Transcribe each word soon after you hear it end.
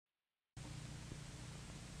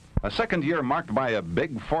A second year marked by a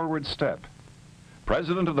big forward step.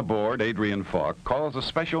 President of the board, Adrian Falk, calls a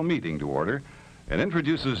special meeting to order and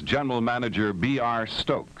introduces General Manager B.R.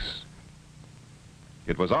 Stokes.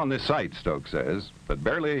 It was on this site, Stokes says, that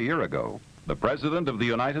barely a year ago, the President of the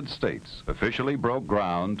United States officially broke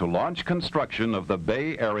ground to launch construction of the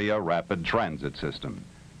Bay Area Rapid Transit System.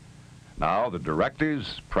 Now the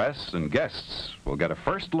directors, press, and guests will get a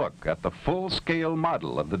first look at the full-scale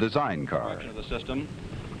model of the design car. Of the system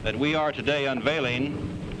that we are today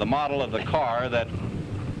unveiling the model of the car that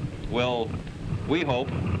will, we hope,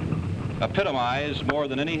 epitomize more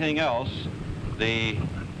than anything else the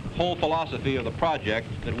whole philosophy of the project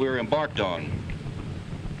that we're embarked on.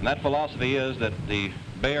 And that philosophy is that the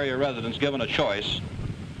Bay Area residents, given a choice,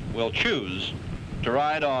 will choose to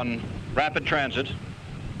ride on rapid transit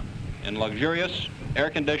in luxurious,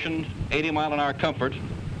 air-conditioned, 80-mile-an-hour comfort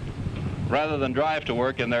rather than drive to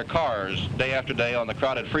work in their cars day after day on the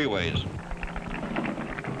crowded freeways.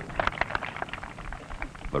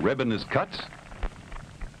 The ribbon is cut.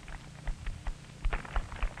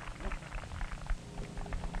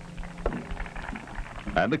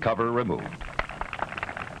 And the cover removed.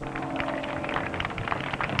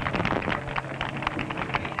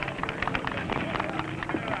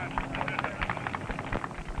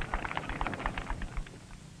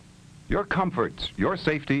 Your comforts, your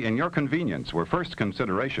safety, and your convenience were first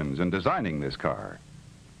considerations in designing this car.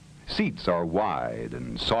 Seats are wide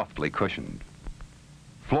and softly cushioned.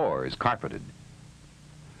 Floors carpeted.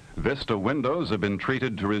 Vista windows have been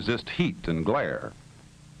treated to resist heat and glare.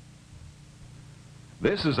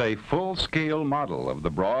 This is a full-scale model of the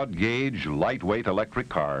broad-gauge, lightweight electric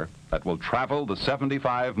car that will travel the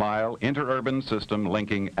 75-mile interurban system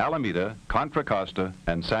linking Alameda, Contra Costa,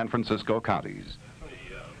 and San Francisco counties.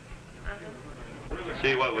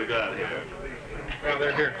 See what we got here. Well,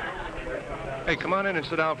 they're here. Hey, come on in and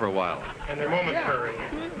sit down for a while. And they're momentary.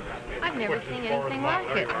 I've never seen anything like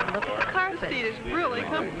it. Look at the carpet. The seat is really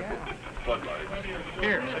comfortable.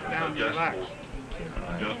 Here, sit down and relax.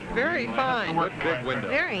 Very fine. Good big window.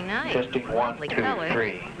 Very nice. Testing 1, 2, Color.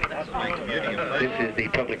 3. This is the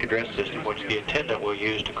public address system, which the attendant will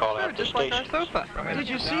use to call Oh, out the just like our stations. sofa. Did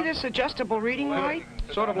you see this adjustable reading light?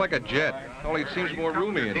 Sort of like a jet, only it seems more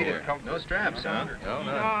roomy in here. No straps, huh? No,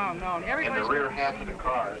 no. No. In Everybody's the rear half of the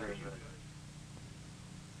car,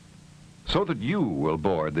 So that you will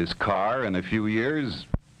board this car in a few years,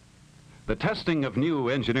 the testing of new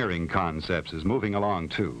engineering concepts is moving along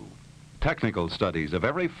too. Technical studies of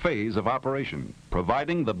every phase of operation,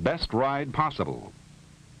 providing the best ride possible.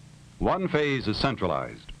 One phase is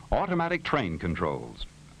centralized, automatic train controls,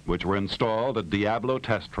 which were installed at Diablo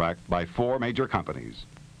Test Track by 4 major companies.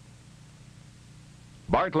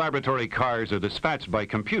 BART laboratory cars are dispatched by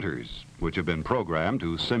computers, which have been programmed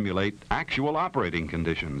to simulate actual operating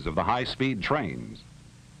conditions of the high-speed trains.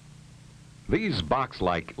 These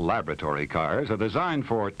box-like laboratory cars are designed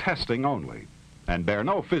for testing only and bear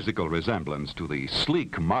no physical resemblance to the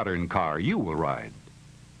sleek modern car you will ride.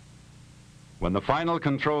 When the final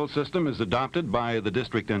control system is adopted by the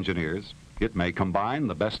district engineers, it may combine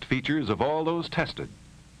the best features of all those tested.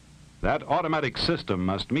 That automatic system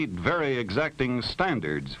must meet very exacting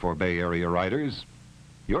standards for Bay Area riders.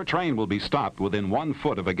 Your train will be stopped within 1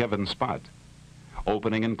 foot of a given spot.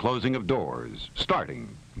 Opening and closing of doors,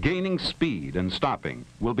 starting, gaining speed, and stopping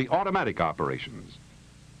will be automatic operations.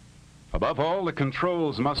 Above all, the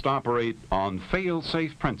controls must operate on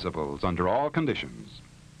fail-safe principles under all conditions.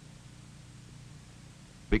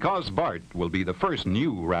 Because BART will be the first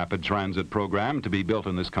new rapid transit program to be built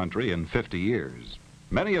in this country in 50 years,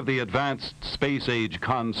 many of the advanced space-age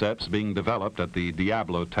concepts being developed at the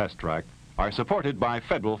Diablo Test Track are supported by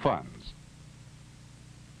federal funds.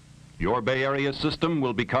 Your Bay Area system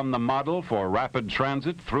will become the model for rapid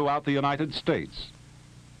transit throughout the United States.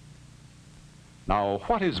 Now,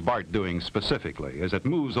 what is BART doing specifically as it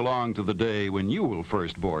moves along to the day when you will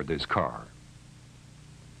first board this car?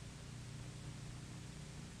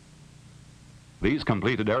 These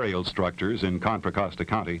completed aerial structures in Contra Costa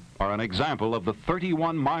County are an example of the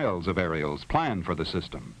 31 miles of aerials planned for the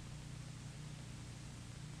system.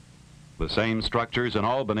 The same structures in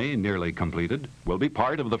Albany, nearly completed, will be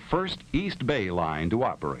part of the first East Bay line to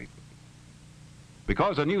operate.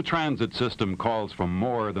 Because a new transit system calls for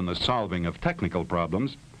more than the solving of technical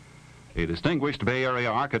problems, a distinguished Bay Area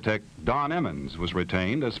architect, Don Emmons, was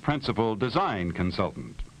retained as principal design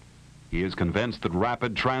consultant. He is convinced that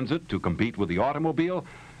rapid transit to compete with the automobile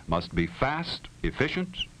must be fast,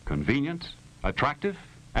 efficient, convenient, attractive,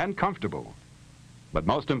 and comfortable. But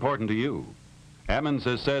most important to you, Emmons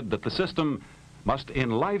has said that the system must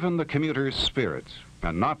enliven the commuter's spirits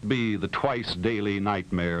and not be the twice-daily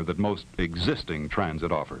nightmare that most existing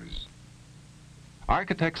transit offers.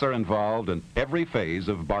 Architects are involved in every phase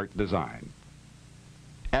of BART design.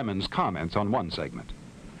 Emmons comments on one segment.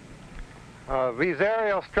 These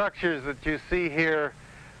aerial structures that you see here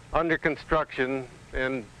under construction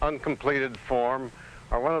in uncompleted form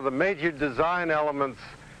are one of the major design elements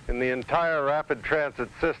in the entire rapid transit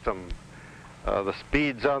system. The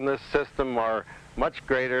speeds on this system are much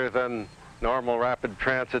greater than normal rapid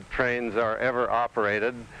transit trains are ever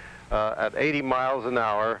operated at 80 miles an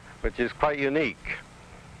hour, which is quite unique.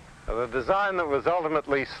 The design that was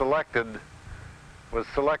ultimately selected was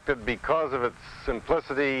selected because of its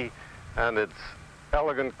simplicity and its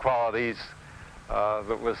elegant qualities.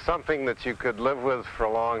 That was something that you could live with for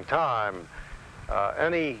a long time.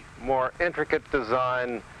 Any more intricate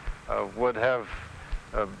design would have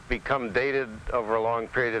become dated over a long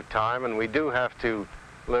period of time, and we do have to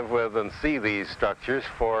live with and see these structures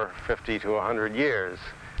for 50 to 100 years.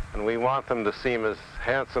 And we want them to seem as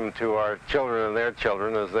handsome to our children and their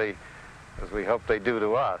children as we hope they do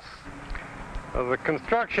to us. The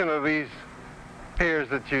construction of these piers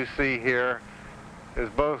that you see here is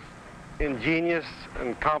both ingenious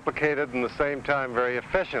and complicated and at the same time very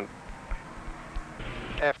efficient.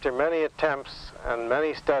 After many attempts and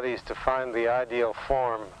many studies to find the ideal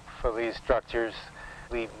form for these structures,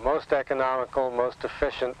 the most economical, most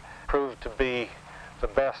efficient proved to be the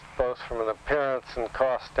best both from an appearance and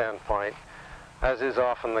cost standpoint, as is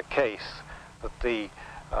often the case, that the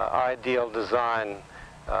ideal design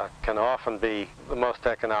can often be the most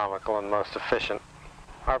economical and most efficient.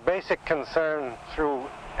 Our basic concern through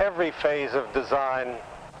every phase of design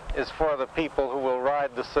is for the people who will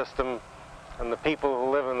ride the system and the people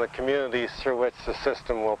who live in the communities through which the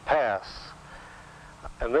system will pass.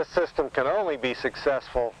 And this system can only be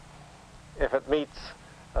successful if it meets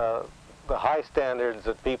the high standards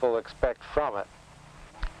that people expect from it.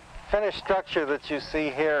 Finished structure that you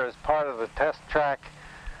see here is part of the test track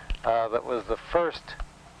that was the first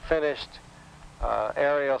finished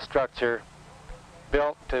aerial structure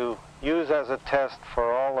built to use as a test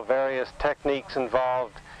for all the various techniques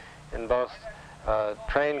involved in both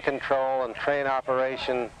train control and train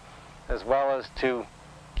operation, as well as to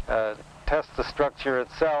test the structure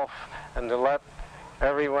itself and to let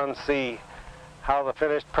everyone see how the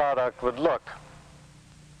finished product would look.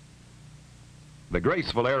 The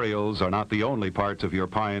graceful aerials are not the only parts of your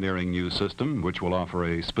pioneering new system which will offer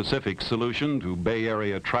a specific solution to Bay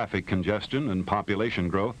Area traffic congestion and population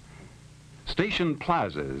growth. Station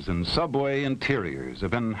plazas and subway interiors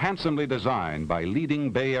have been handsomely designed by leading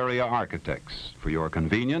Bay Area architects for your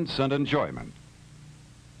convenience and enjoyment.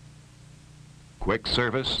 Quick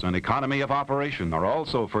service and economy of operation are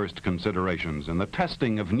also first considerations in the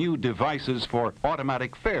testing of new devices for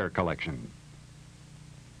automatic fare collection.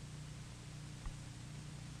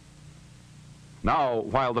 Now,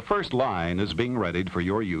 while the first line is being readied for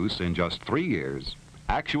your use in just 3 years,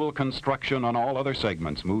 actual construction on all other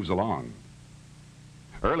segments moves along.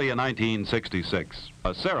 Early in 1966,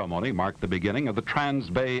 a ceremony marked the beginning of the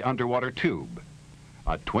Trans-Bay Underwater Tube,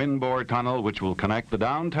 a twin-bore tunnel which will connect the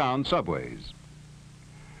downtown subways.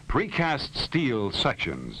 Precast steel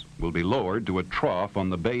sections will be lowered to a trough on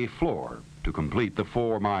the bay floor to complete the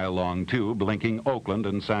 4-mile-long tube linking Oakland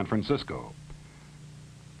and San Francisco.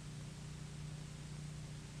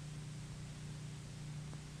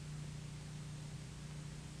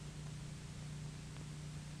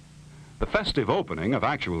 The festive opening of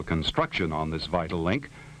actual construction on this vital link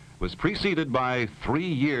was preceded by 3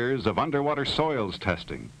 years of underwater soils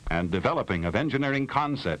testing and developing of engineering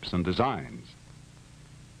concepts and designs.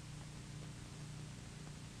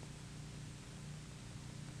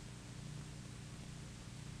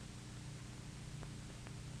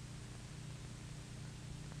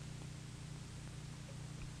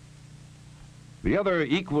 The other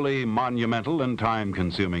equally monumental and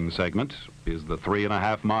time-consuming segment is the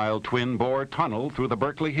 3.5-mile twin-bore tunnel through the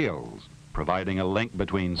Berkeley Hills, providing a link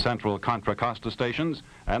between central Contra Costa stations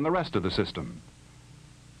and the rest of the system.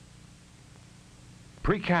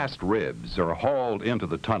 Precast ribs are hauled into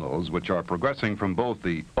the tunnels, which are progressing from both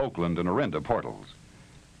the Oakland and Orinda portals.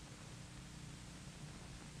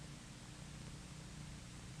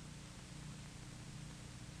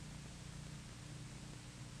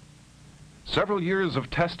 Several years of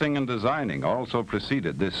testing and designing also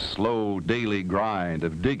preceded this slow daily grind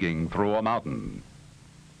of digging through a mountain.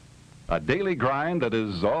 A daily grind that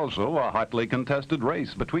is also a hotly contested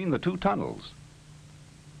race between the two tunnels.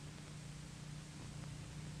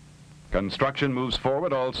 Construction moves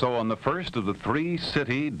forward also on the first of the 3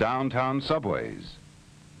 city downtown subways.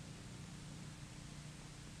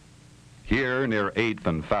 Here, near 8th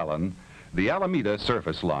and Fallon, the Alameda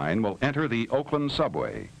surface line will enter the Oakland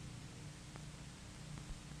subway.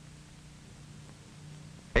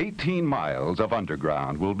 18 miles of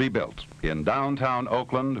underground will be built in downtown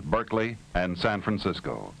Oakland, Berkeley, and San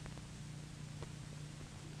Francisco.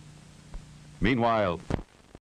 Meanwhile,